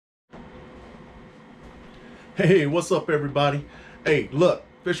Hey, what's up, everybody? Hey, look,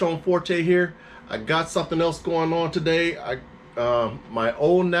 Fish on Forte here. I got something else going on today. My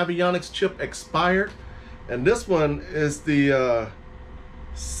old Navionics chip expired, and this one is the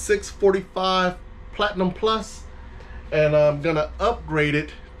 645 Platinum Plus, and I'm gonna upgrade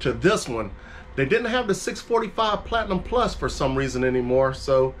it to this one. They didn't have the 645 Platinum Plus for some reason anymore,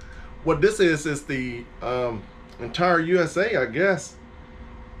 so what this is the entire USA, I guess.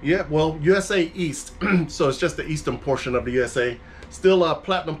 Yeah, well, USA East, so it's just the eastern portion of the USA. Still a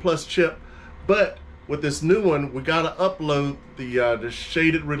Platinum Plus chip, but with this new one, we gotta upload the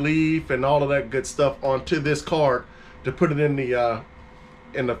shaded relief and all of that good stuff onto this card to put it in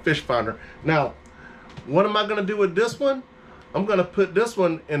the fish finder. Now, what am I gonna do with this one? I'm gonna put this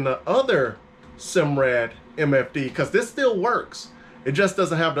one in the other Simrad MFD because this still works. It just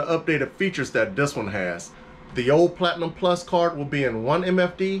doesn't have the updated features that this one has. The old Platinum Plus card will be in one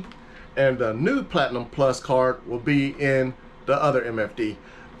MFD, and the new Platinum Plus card will be in the other MFD.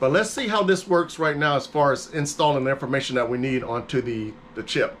 But let's see how this works right now as far as installing the information that we need onto the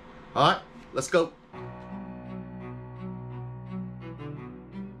chip. All right, let's go.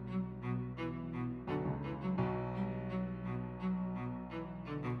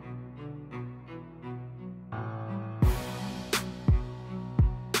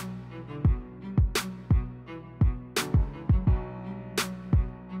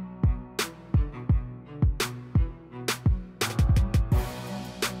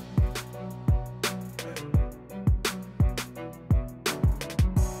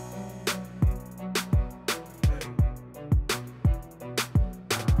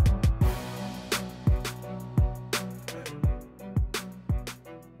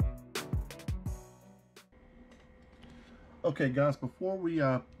 Okay guys, before we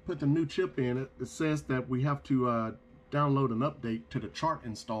put the new chip in, it says that we have to download an update to the chart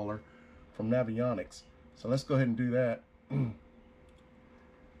installer from Navionics. So let's go ahead and do that.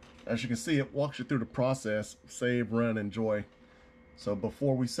 As you can see, it walks you through the process: save, run, enjoy. So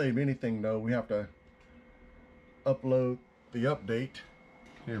before we save anything though, we have to upload the update.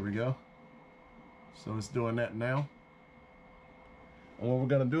 Here we go. So it's doing that now. And what we're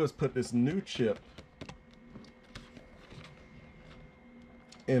gonna do is put this new chip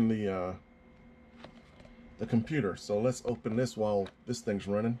in the computer. So let's open this while this thing's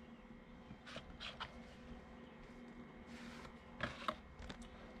running.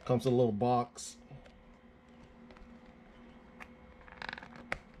 Comes in a little box.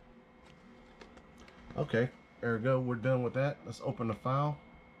 Okay, there we go. We're done with that. Let's open the file.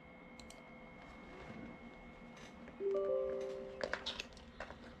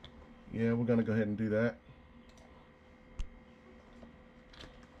 Yeah, we're gonna go ahead and do that.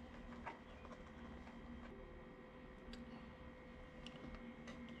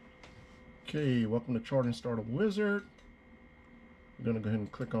 Okay, welcome to Chart and Startup Wizard. We're going to go ahead and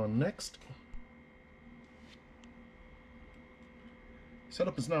click on Next.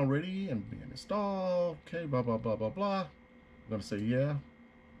 Setup is now ready and being installed. Okay, blah, blah, blah, blah, blah. I'm going to say yeah.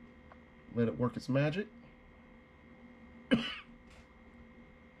 Let it work its magic.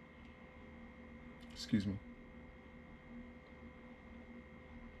 Excuse me.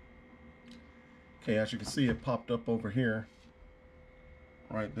 Okay, as you can see, it popped up over here.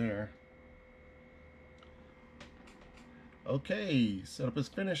 Right there. Okay, setup is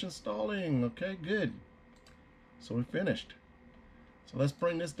finished installing. Okay, good. So we finished. So let's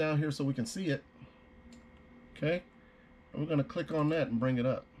bring this down here so we can see it. Okay, and we're going to click on that and bring it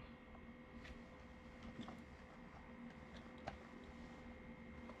up.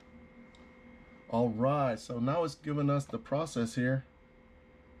 All right, so now it's giving us the process here.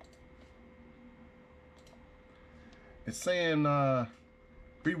 It's saying,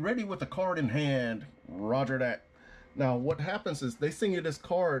 be ready with the card in hand. Roger that. Now what happens is they send you this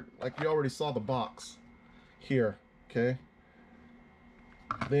card, like you already saw the box here, okay?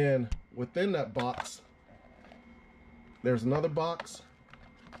 Then within that box, there's another box.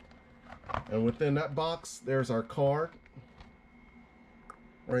 And within that box, there's our card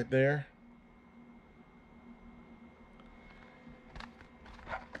right there.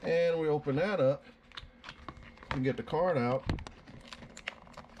 And we open that up and get the card out.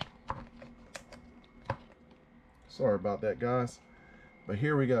 Sorry about that, guys, but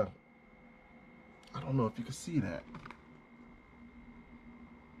here we go. I don't know if you can see that.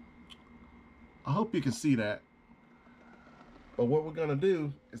 I hope you can see that. But what we're gonna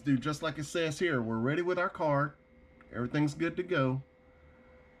do is do just like it says here. We're ready with our card. Everything's good to go.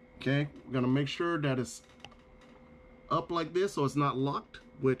 Okay, we're gonna make sure that it's up like this so it's not locked,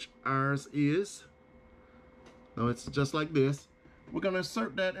 which ours is. No, it's just like this. We're gonna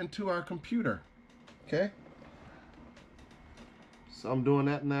insert that into our computer. Okay, So I'm doing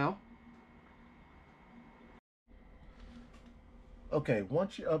that now. Okay,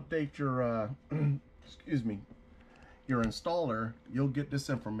 once you update your excuse me, your installer, you'll get this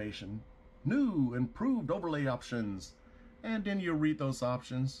information. New improved overlay options. And then you'll read those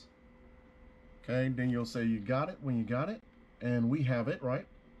options. Okay, then you'll say you got it when you got it. And we have it, right?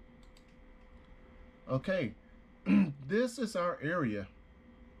 Okay, this is our area.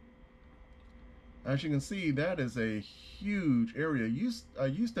 As you can see, that is a huge area. I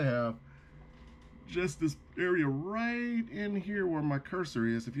used to have just this area right in here where my cursor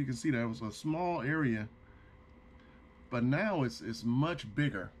is. If you can see that, it was a small area. But now it's much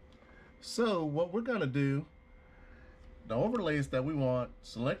bigger. So what we're gonna do, the overlays that we want,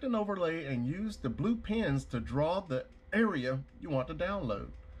 select an overlay and use the blue pins to draw the area you want to download.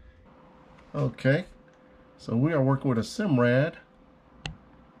 Okay, so we are working with a Simrad.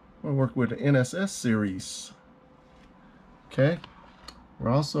 We'll work with the NSS series. Okay, we're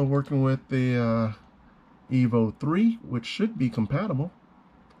also working with the Evo 3, which should be compatible.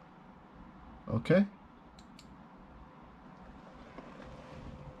 Okay.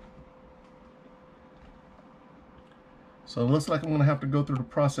 So it looks like I'm going to have to go through the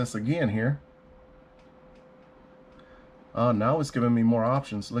process again here. Now it's giving me more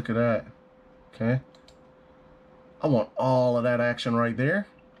options. Look at that. Okay. I want all of that action right there.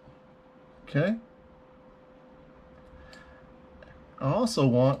 Okay. I also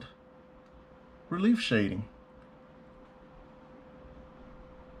want relief shading.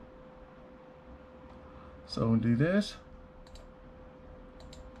 So we'll do this.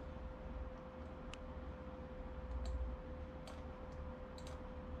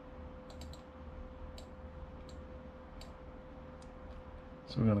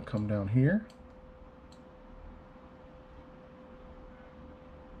 So we're going to come down here.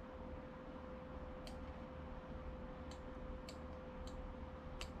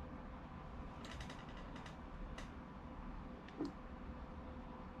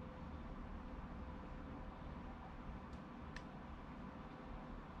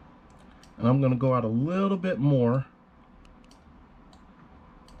 And I'm going to go out a little bit more.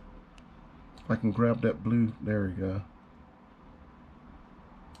 If I can grab that blue, there we go.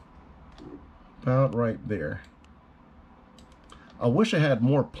 About right there. I wish I had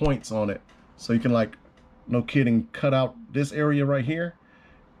more points on it, so you can, like, no kidding, cut out this area right here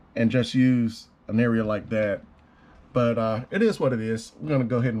and just use an area like that. But it is what it is. We're going to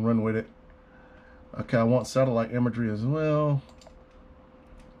go ahead and run with it. Okay, I want satellite imagery as well.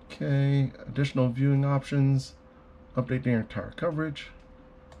 Okay, additional viewing options. Update the entire coverage.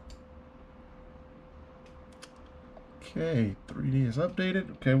 Okay, 3D is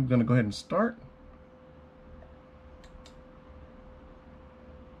updated. Okay, we're going to go ahead and start.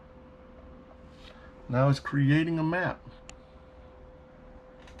 Now it's creating a map.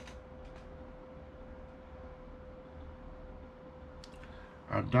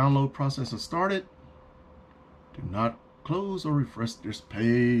 Our download process has started. Do not close or refresh this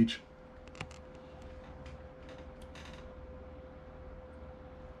page.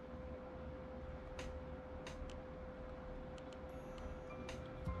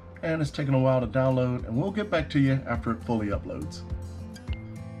 And it's taking a while to download, and we'll get back to you after it fully uploads.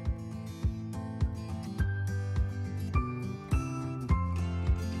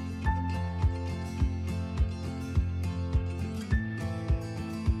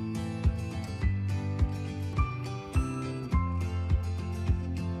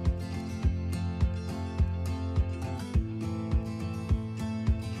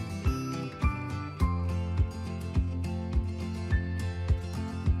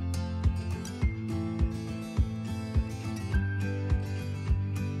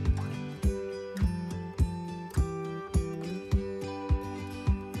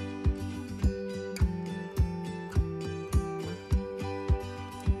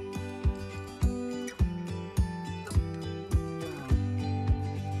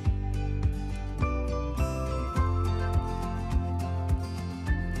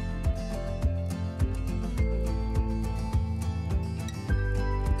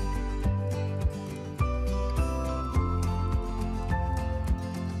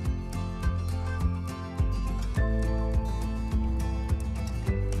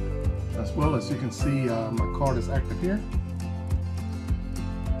 As well as you can see, my card is active here.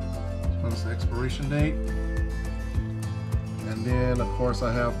 As well as the expiration date. And then of course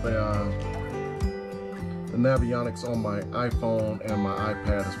I have the Navionics on my iPhone and my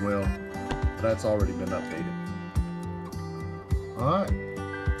iPad as well. That's already been updated. Alright.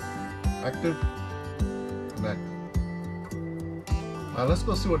 Active and active. Let's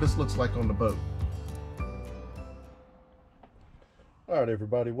go see what this looks like on the boat. All right,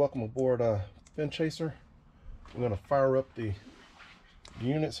 everybody, welcome aboard Fin Chaser. I'm going to fire up the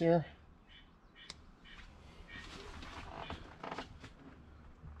units here.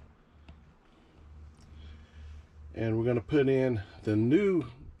 And we're going to put in the new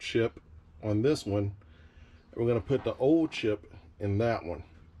chip on this one. And we're going to put the old chip in that one.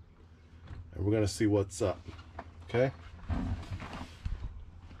 And we're going to see what's up. Okay?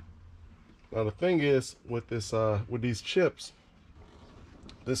 Now the thing is with this with these chips,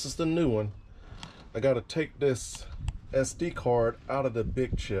 this is the new one. I got to take this SD card out of the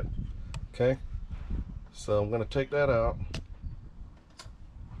big chip. Okay? So I'm going to take that out.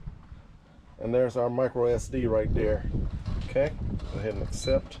 And there's our micro SD right there. Okay? Go ahead and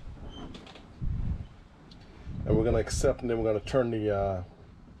accept. And we're going to accept, and then we're going to turn the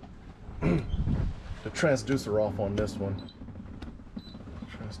the transducer off on this one.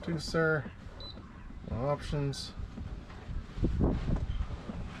 Transducer, options,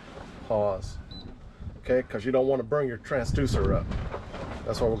 pause. Okay, because you don't want to burn your transducer up.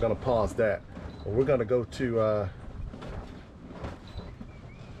 That's why we're going to pause that. But we're going to go to,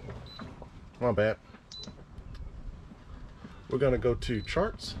 my bad. We're going to go to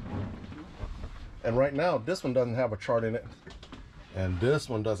charts. And right now, this one doesn't have a chart in it. And this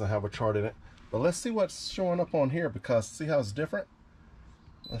one doesn't have a chart in it. But let's see what's showing up on here, because see how it's different?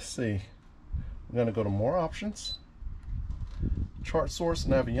 Let's see. I'm going to go to more options. Chart source,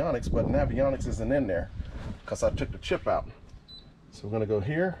 Navionics, but Navionics isn't in there because I took the chip out. So we're going to go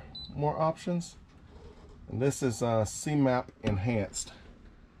here, more options. And this is CMAP enhanced.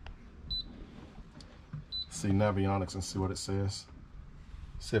 See Navionics and see what it says.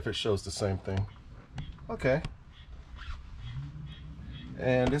 See if it shows the same thing. Okay.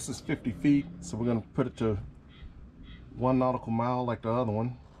 And this is 50 feet, so we're going to put it to 1 nautical mile like the other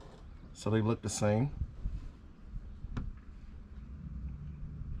one, so they look the same.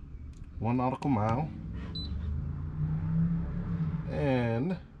 1 nautical mile.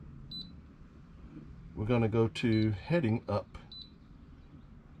 And we're going to go to heading up.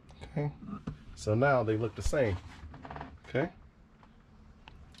 Okay. So now they look the same. Okay.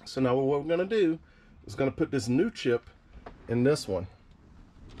 So now what we're going to do is going to put this new chip in this one.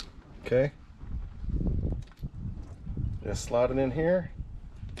 Okay. Just slide it in here.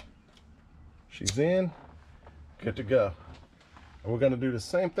 She's in. Good to go. And we're going to do the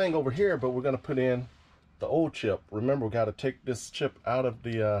same thing over here, but we're going to put in the old chip. Remember, we got to take this chip out of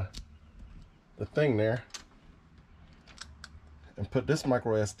the thing there and put this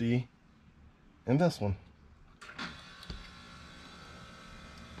micro SD in this one.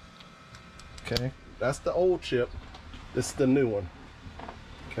 Okay, that's the old chip. This is the new one.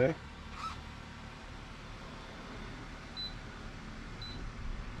 Okay.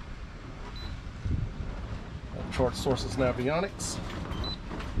 Chart sources Navionics.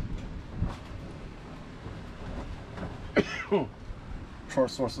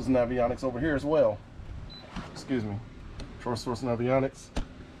 Chart sources Navionics over here as well. Excuse me. Chart source Navionics.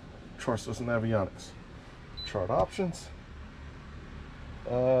 Chart source Navionics. Chart options.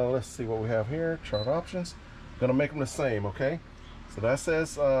 Let's see what we have here. Chart options. Gonna make them the same, okay? So that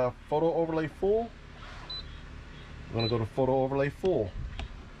says photo overlay full. I'm gonna go to photo overlay full.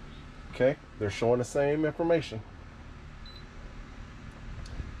 Okay, they're showing the same information.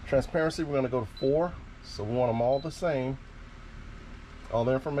 Transparency, we're gonna go to 4. So we want them all the same. All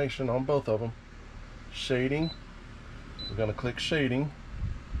the information on both of them. Shading, we're gonna click shading.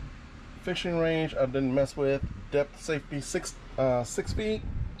 Fixing range, I didn't mess with. Depth safety, 6 feet.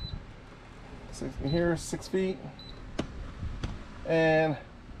 Here, 6 feet. And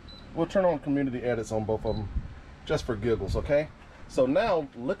we'll turn on community edits on both of them just for giggles, okay? So now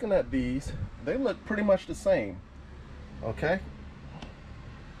looking at these, they look pretty much the same, okay?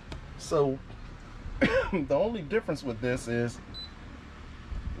 So the only difference with this is,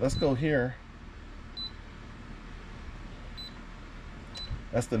 let's go here.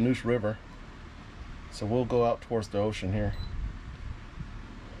 That's the Neuse River. So we'll go out towards the ocean here.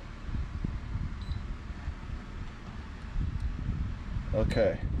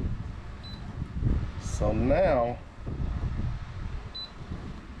 Okay. So now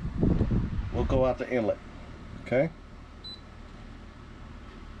we'll go out the inlet. Okay.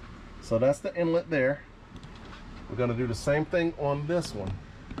 So that's the inlet there. We're going to do the same thing on this one.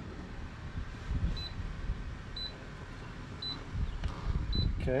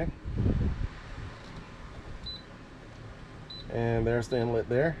 Okay. And there's the inlet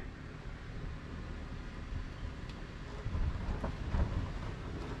there.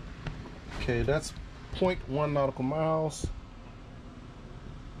 Okay, that's 0.1 nautical miles.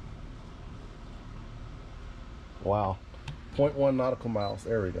 Wow. 0.1 nautical miles.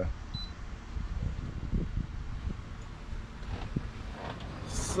 There we go.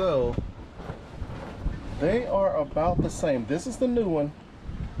 So they are about the same. This is the new one.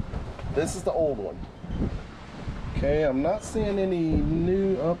 This is the old one. Okay, I'm not seeing any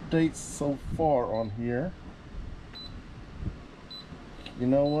new updates so far on here. You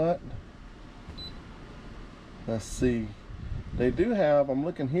know what? Let's see. They do have, I'm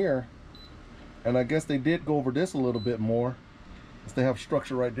looking here, and I guess they did go over this a little bit more. They have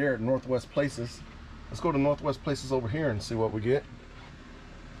structure right there at Northwest Places. Let's go to Northwest Places over here and see what we get.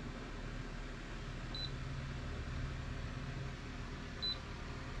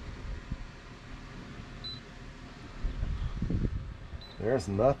 There's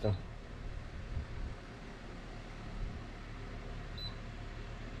nothing.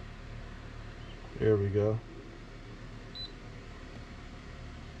 There we go.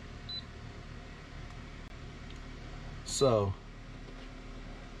 So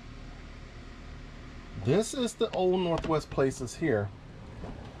this is the old Northwest Places here.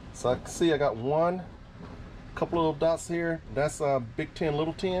 So I can see I got one, couple of little dots here. That's Big 10,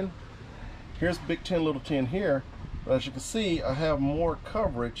 Little 10. Here's Big 10, Little 10 here. But as you can see, I have more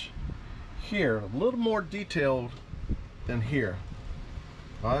coverage here, a little more detailed than here.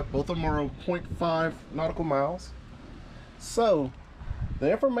 All right, both of them are 0.5 nautical miles. So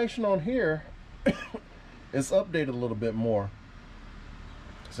the information on here is updated a little bit more.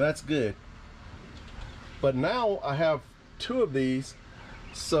 So that's good. But now I have two of these.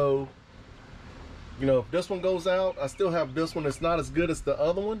 So, you know, if this one goes out, I still have this one. It's not as good as the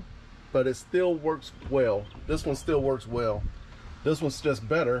other one, but it still works well. This one still works well. This one's just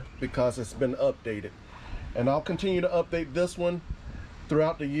better because it's been updated. And I'll continue to update this one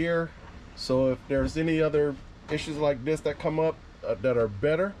throughout the year. So if there's any other issues like this that come up that are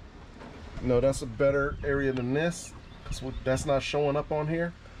better, you know, that's a better area than this, because that's not showing up on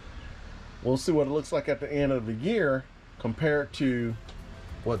here. We'll see what it looks like at the end of the year compared to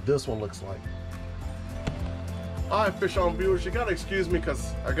what this one looks like. All right, Fish On viewers, you gotta excuse me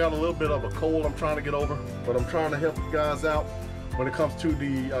because I got a little bit of a cold I'm trying to get over, but I'm trying to help you guys out when it comes to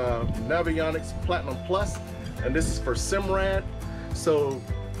the Navionics Platinum Plus, and this is for Simrad. So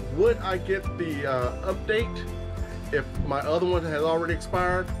would I get the update if my other one has already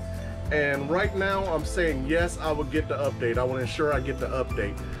expired? And right now I'm saying yes, I will get the update. I will ensure I get the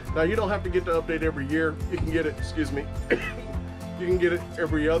update. Now you don't have to get the update every year. You can get it, excuse me, you can get it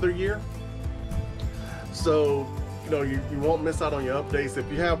every other year. So, you know, you won't miss out on your updates. If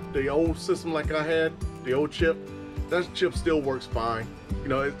you have the old system like I had, the old chip, that chip still works fine. You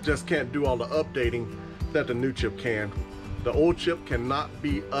know, it just can't do all the updating that the new chip can. The old chip cannot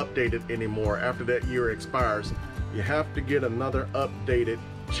be updated anymore after that year expires. You have to get another updated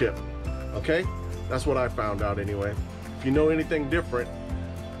chip. Okay? That's what I found out anyway. If you know anything different,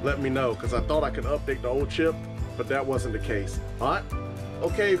 let me know, because I thought I could update the old chip, but that wasn't the case. All right?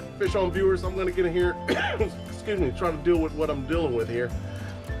 Okay, Fish On viewers, I'm gonna get in here, excuse me, trying to deal with what I'm dealing with here.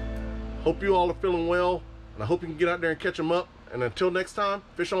 Hope you all are feeling well, and I hope you can get out there and catch them up. And until next time,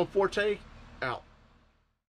 Fish On Forte,